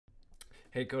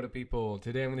Hey Coda people,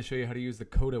 today I'm going to show you how to use the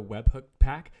Coda Webhook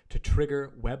pack to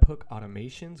trigger webhook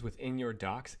automations within your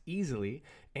docs easily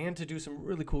and to do some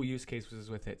really cool use cases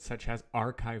with it, such as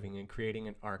archiving and creating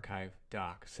an archive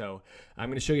doc. So I'm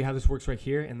going to show you how this works right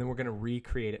here, and then we're going to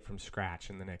recreate it from scratch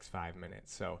in the next 5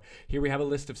 minutes. So here we have a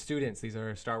list of students. These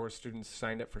are Star Wars students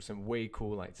signed up for some way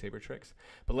cool lightsaber tricks.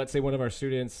 But let's say one of our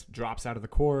students drops out of the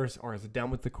course or is done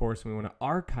with the course and we want to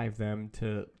archive them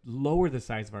to lower the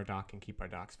size of our doc and keep our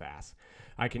docs fast.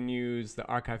 I can use the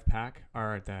archive pack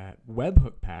or the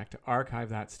webhook pack to archive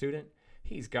that student.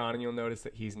 He's gone, and you'll notice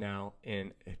that he's now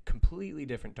in a completely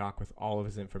different doc with all of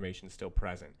his information still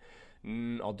present.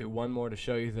 I'll do one more to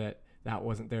show you that that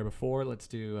wasn't there before. Let's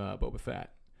do Boba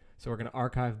Fett. So we're going to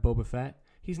archive Boba Fett.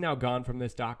 He's now gone from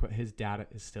this doc, but his data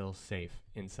is still safe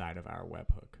inside of our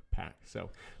webhook pack. So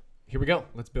here we go.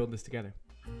 Let's build this together.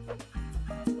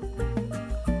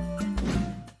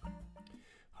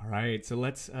 All right, so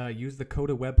let's use the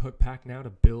Coda Webhook pack now to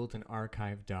build an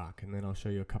archive doc, and then I'll show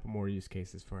you a couple more use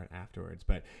cases for it afterwards.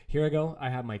 But here I go. I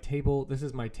have my table. This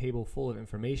is my table full of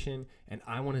information, and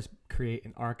I want to create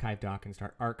an archive doc and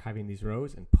start archiving these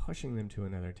rows and pushing them to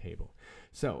another table.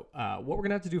 So what we're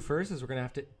going to have to do first is we're going to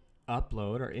have to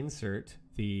upload or insert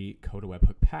the Coda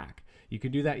Webhook pack. You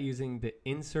can do that using the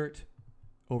insert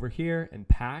over here and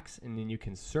packs, and then you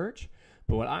can search.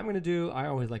 But what I'm going to do, I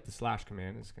always like the slash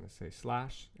command. It's going to say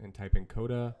slash and type in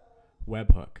Coda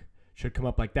Webhook. Should come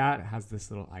up like that. It has this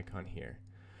little icon here.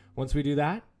 Once we do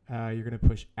that, you're going to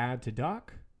push add to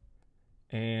doc,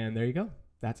 and there you go.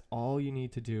 That's all you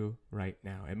need to do right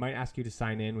now. It might ask you to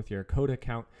sign in with your Coda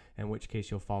account, in which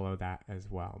case you'll follow that as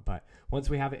well. But once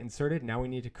we have it inserted, now we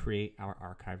need to create our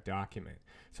archive document.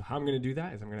 So how I'm going to do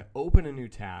that is I'm going to open a new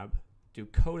tab, do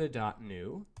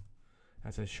coda.new.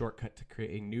 That's a shortcut to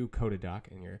create a new Coda doc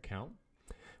in your account.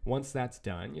 Once that's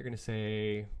done, you're going to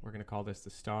say, we're going to call this the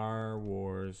Star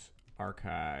Wars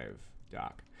Archive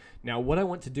doc. Now, what I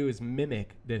want to do is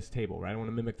mimic this table, right? I want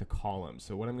to mimic the column.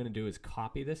 So what I'm going to do is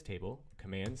copy this table,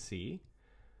 Command C.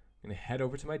 I'm going to head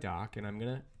over to my doc, and I'm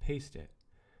going to paste it.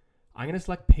 I'm going to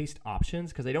select Paste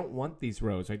Options because I don't want these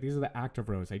rows, right? These are the active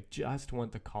rows. I just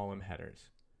want the column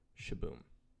headers. Shaboom.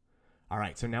 All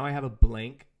right, so now I have a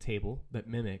blank table that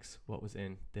mimics what was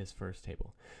in this first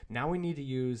table. Now we need to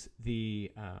use the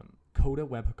Coda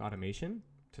Webhook automation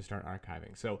to start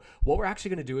archiving. So what we're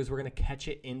actually going to do is we're going to catch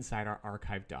it inside our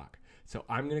archive doc. So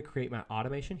I'm going to create my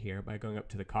automation here by going up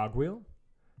to the cogwheel,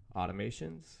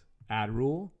 automations, add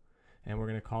rule, and we're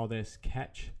going to call this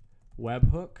catch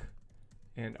webhook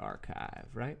and archive,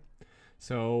 right?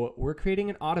 So we're creating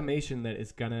an automation that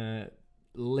is going to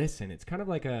listen. It's kind of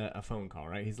like a phone call,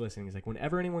 right? He's listening. He's like,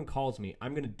 whenever anyone calls me,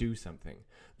 I'm going to do something.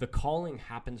 The calling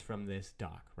happens from this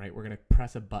doc, right? We're going to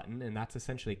press a button, and that's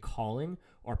essentially calling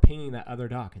or pinging that other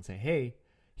doc and say, hey,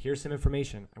 here's some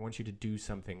information. I want you to do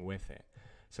something with it.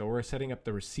 So we're setting up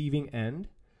the receiving end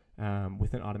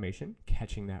with an automation,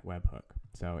 catching that webhook.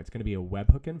 So it's going to be a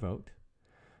webhook invoked.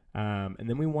 And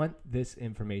then we want this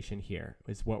information here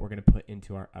is what we're going to put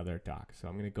into our other doc. So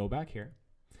I'm going to go back here,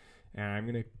 and I'm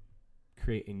going to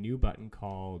create a new button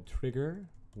called Trigger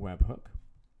Webhook.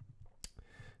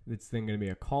 It's then going to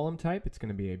be a column type. It's going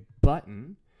to be a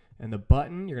button, and the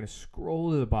button, you're going to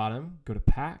scroll to the bottom, go to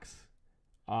packs,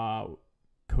 Coda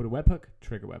Webhook,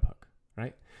 Trigger Webhook,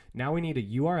 right? Now we need a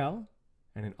URL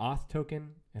and an auth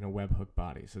token and a webhook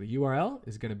body. So the URL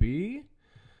is going to be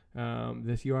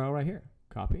this URL right here.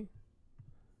 Copy,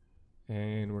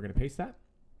 and we're going to paste that.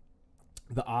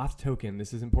 The auth token,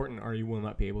 this is important or you will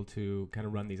not be able to kind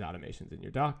of run these automations in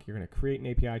your doc. You're going to create an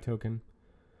API token.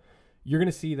 You're going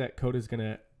to see that Coda is going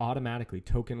to automatically,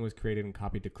 token was created and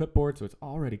copied to clipboard, so it's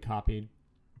already copied.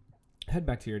 Head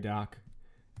back to your doc,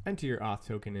 enter your auth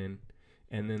token in,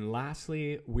 and then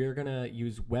lastly, we're going to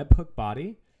use webhook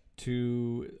body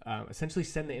to essentially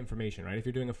send the information, right? If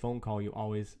you're doing a phone call, you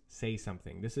always say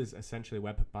something. This is essentially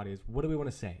webhook body is what do we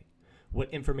want to say? What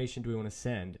information do we want to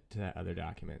send to that other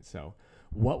document? So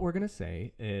what we're going to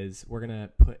say is we're going to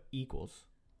put equals,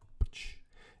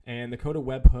 and the Coda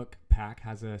Webhook pack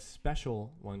has a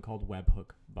special one called webhook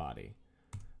body.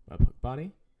 Webhook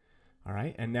body. All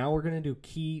right, and now we're going to do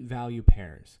key value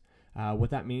pairs. What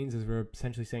that means is we're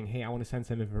essentially saying, hey, I want to send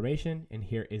some information, and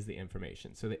here is the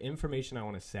information. So the information I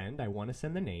want to send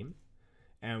the name.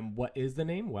 And what is the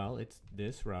name? Well, it's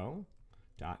this row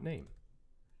dot name,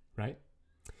 right?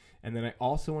 And then I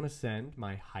also want to send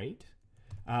my height.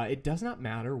 It does not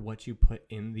matter what you put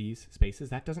in these spaces.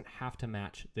 That doesn't have to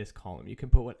match this column. You can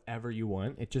put whatever you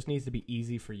want. It just needs to be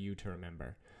easy for you to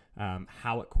remember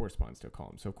how it corresponds to a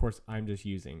column. So of course, I'm just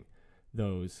using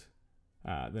those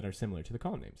that are similar to the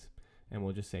column names. And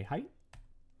we'll just say height.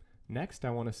 Next, I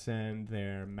want to send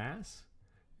their mass,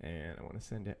 and I want to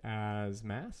send it as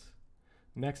mass.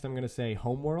 Next, I'm going to say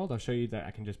home world. I'll show you that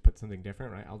I can just put something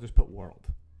different, right? I'll just put world,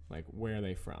 like where are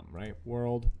they from, right?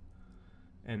 World.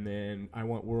 And then I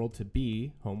want world to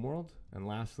be home world. And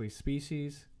lastly,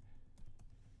 species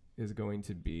is going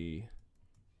to be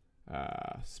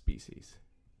species.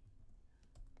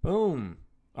 Boom.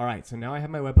 All right, so now I have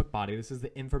my webhook body. This is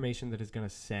the information that is going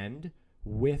to send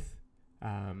with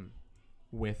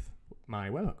my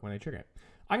webhook when I trigger it.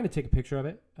 I'm going to take a picture of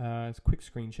it as a quick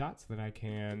screenshot so that I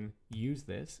can use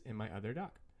this in my other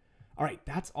doc. All right,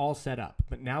 that's all set up.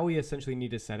 But now we essentially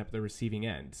need to set up the receiving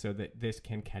end so that this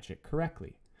can catch it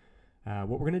correctly. What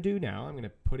we're going to do now, I'm going to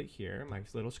put it here, my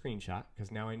little screenshot,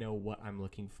 because now I know what I'm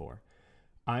looking for.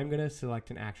 I'm going to select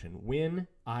an action. When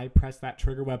I press that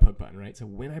trigger webhook button, right? So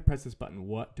when I press this button,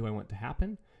 what do I want to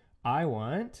happen? I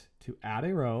want to add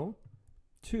a row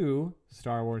to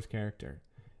Star Wars character.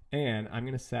 And I'm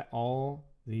going to set all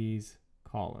these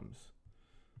columns,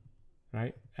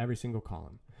 right? Every single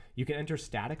column. You can enter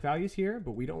static values here,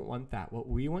 but we don't want that. What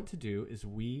we want to do is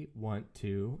we want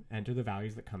to enter the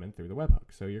values that come in through the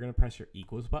webhook. So you're going to press your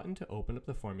equals button to open up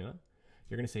the formula.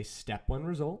 You're going to say step one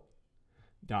result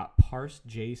dot parse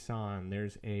JSON.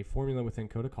 There's a formula within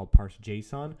Coda called parse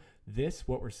JSON. This,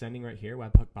 what we're sending right here,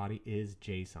 webhook body, is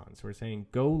JSON. So we're saying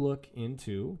go look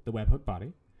into the webhook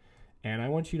body, and I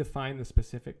want you to find the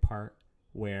specific part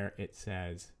where it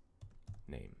says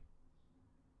name,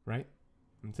 right?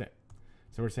 That's it.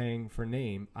 So we're saying for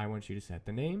name, I want you to set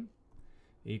the name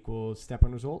equals step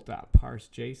one result dot parse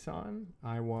JSON.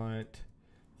 I want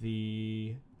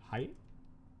the height,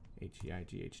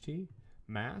 HEIGHT.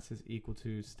 Mass is equal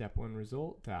to step one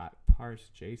result dot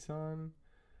parse JSON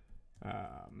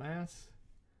mass,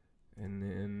 and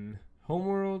then home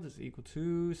world is equal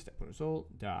to step one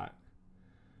result dot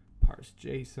parse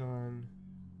JSON.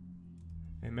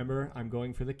 And remember, I'm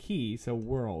going for the key, so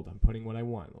world. I'm putting what I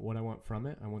want. What I want from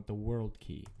it, I want the world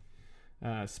key.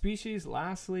 Species,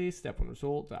 lastly, step one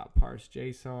result dot parse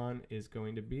JSON is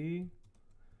going to be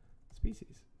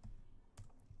species.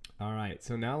 All right,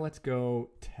 so now let's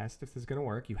go test if this is going to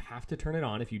work. You have to turn it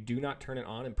on. If you do not turn it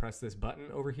on and press this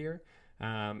button over here,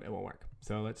 it won't work.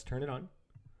 So let's turn it on,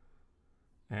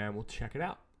 and we'll check it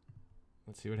out.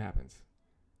 Let's see what happens.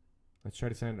 Let's try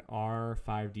to send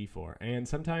R5D4. And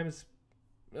sometimes,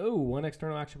 oh, one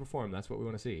external action performed. That's what we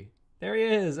want to see. There he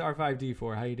is,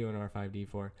 R5D4. How you doing,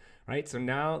 R5D4? Right, so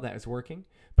now that is working,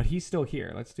 but he's still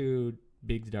here. Let's do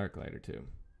Biggs Darklighter too.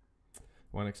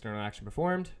 One external action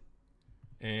performed.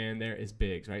 And there is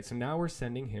Biggs, right? So now we're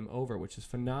sending him over, which is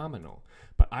phenomenal.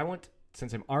 But I want,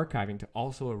 since I'm archiving, to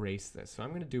also erase this. So I'm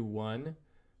going to do one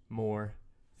more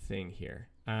thing here.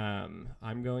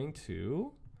 I'm going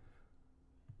to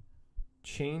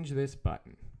change this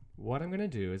button. What I'm going to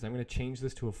do is I'm going to change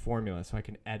this to a formula so I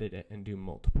can edit it and do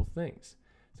multiple things.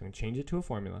 So I'm going to change it to a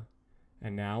formula.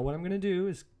 And now what I'm going to do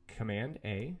is Command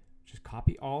A, just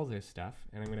copy all this stuff,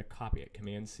 and I'm going to copy it,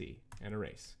 Command C, and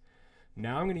erase.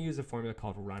 Now I'm going to use a formula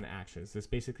called run actions. This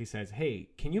basically says, hey,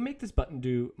 can you make this button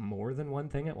do more than one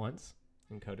thing at once?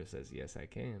 And Coda says, yes, I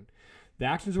can. The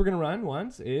actions we're going to run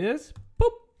once is,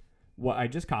 boop, what I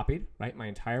just copied, right? My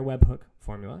entire webhook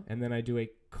formula. And then I do a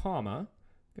comma.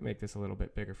 I can make this a little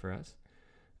bit bigger for us.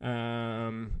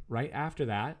 Right after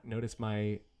that, notice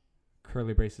my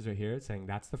curly braces right here. It's saying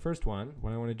that's the first one.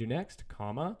 What I want to do next,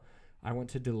 comma, I want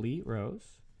to delete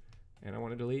rows. And I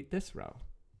want to delete this row.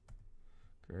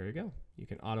 There you go. You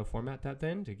can auto format that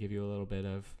then to give you a little bit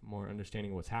of more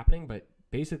understanding of what's happening. But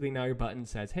basically now your button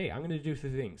says, hey, I'm going to do three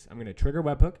things. I'm going to trigger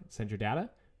webhook, send your data.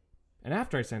 And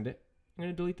after I send it, I'm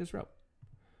going to delete this row.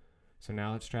 So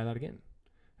now let's try that again.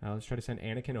 Let's try to send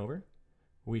Anakin over.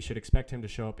 We should expect him to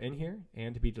show up in here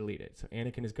and to be deleted. So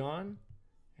Anakin is gone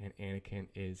and Anakin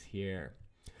is here.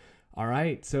 All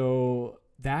right. So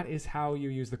that is how you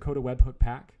use the Coda Webhook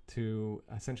pack to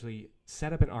essentially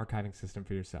set up an archiving system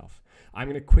for yourself. I'm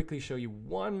going to quickly show you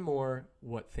one more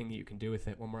thing that you can do with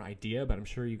it, one more idea, but I'm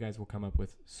sure you guys will come up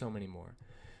with so many more.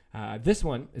 This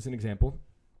one is an example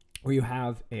where you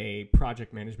have a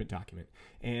project management document.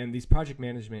 And these project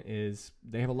management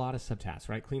they have a lot of subtasks,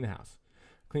 right? Clean the house.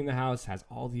 Clean the house has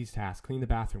all these tasks. Clean the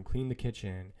bathroom, clean the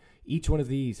kitchen. Each one of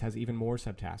these has even more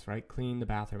subtasks, right? Clean the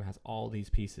bathroom has all these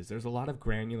pieces. There's a lot of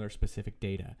granular specific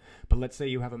data. But let's say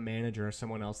you have a manager or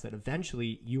someone else that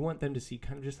eventually you want them to see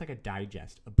kind of just like a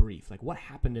digest, a brief, like what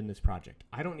happened in this project.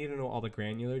 I don't need to know all the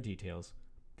granular details.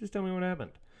 Just tell me what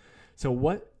happened.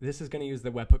 So this is going to use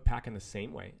the webhook pack in the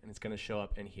same way, and it's going to show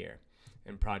up in here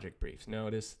in project briefs.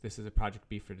 Notice this is a project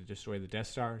brief for to destroy the Death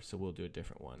Star, so we'll do a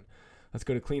different one. Let's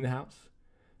go to clean the house.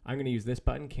 I'm going to use this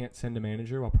button, can't send to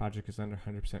manager while project is under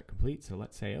 100% complete. So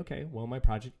let's say, okay, well, my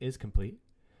project is complete.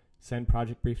 Send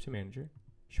project brief to manager.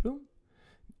 Shaboom.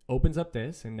 Opens up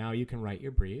this, and now you can write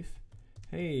your brief.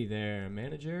 Hey there,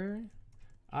 manager.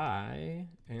 I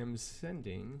am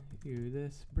sending you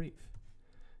this brief.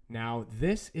 Now,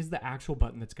 this is the actual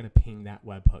button that's going to ping that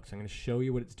webhook. So I'm going to show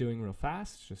you what it's doing real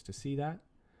fast just to see that.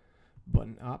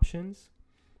 Button options.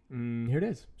 Here it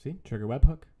is. See, trigger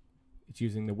webhook. It's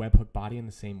using the webhook body in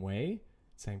the same way.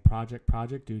 It's saying project,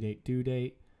 due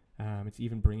date. It's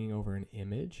even bringing over an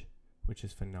image, which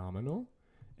is phenomenal.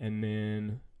 And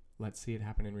then let's see it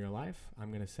happen in real life. I'm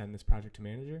going to send this project to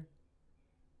manager.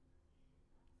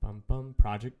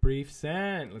 Project brief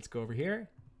sent. Let's go over here.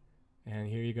 And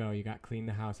here you go. You got clean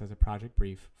the house as a project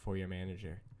brief for your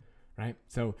manager, right?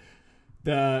 So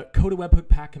the Coda Webhook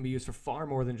pack can be used for far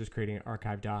more than just creating an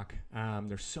archive doc.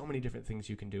 There's so many different things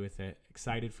you can do with it.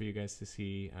 Excited for you guys to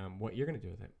see what you're going to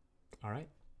do with it. All right.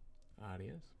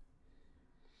 Adios.